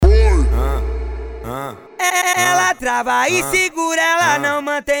trava e segura, ela não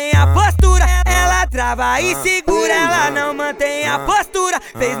mantém a postura. Ela trava e segura, ela não mantém a postura.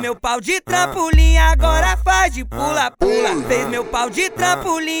 Fez meu pau de trampolim, agora faz de pula, pula. Fez meu pau de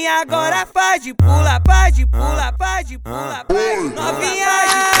trampolim, agora faz de pula, faz de pula, faz de pula, faz. Novinha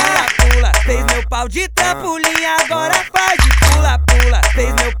de pula, pula. Fez meu pau de trampolim, agora faz de pula, pula.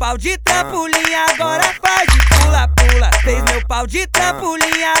 Fez meu pau de trampolim, agora faz de pula, pula. Fez meu pau de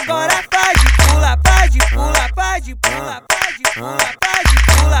trampolim, agora faz de pula, faz de pula, faz de pula, faz de pula, faz de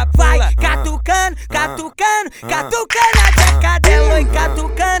pula, vai catucando, catucando, catucando a tcheca dela, oi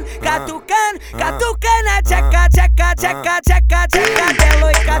catucando, catucando, catucando a tcheca, tcheca, tcheca, tcheca, tcheca dela,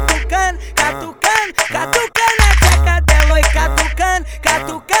 oi catucando, catucando, catucando a tcheca dela, oi catucando,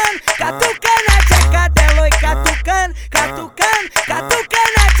 catucando, catucando a tcheca dela, oi catucando, catucando,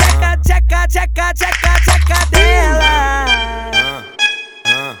 catucando a tcheca, tcheca, tcheca, tcheca, tcheca dela.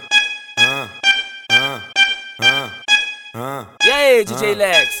 E aí,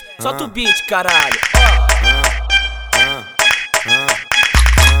 DJLex, solta o beat, caralho.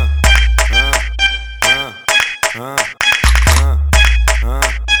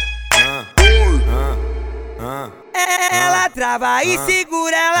 Ela trava e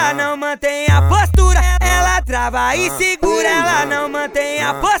segura, ela não mantém a postura. Ela trava e segura, ela não mantém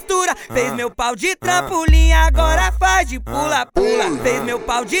a postura. Fez meu pau de trampolim, agora faz de pula, pula. Fez meu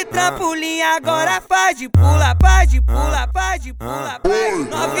pau de trampolim, agora faz de pula, faz de pula, faz de pula, faz.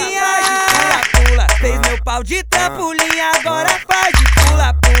 Novinha de pula, pula. Fez meu pau de trampolim, agora faz de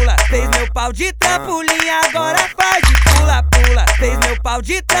pula, pula. Fez meu pau de trampolim, agora faz de pula, pula. Fez meu pau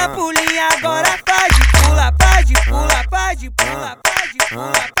de trampolim, agora faz de pula, faz de pula, faz de pula, faz de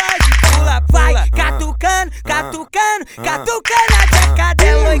pula, faz de pula, vai catucando, catucando, catucando a tcheca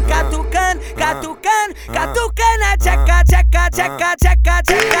dela, oi catucando, catucando, catucando a tcheca, tcheca, tcheca, tcheca,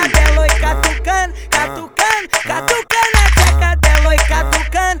 tcheca dela, oi catucando, catucando, catucando a tcheca dela, oi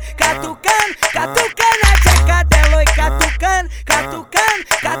catucando, catucando, catucando a tcheca dela, oi catucando, catucando,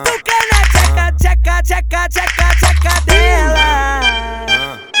 catucando a tcheca, tcheca, tcheca, tcheca, tcheca dela.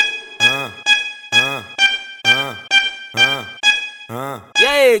 E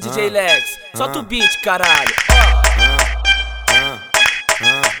aí, DJLex, solta o beat, caralho.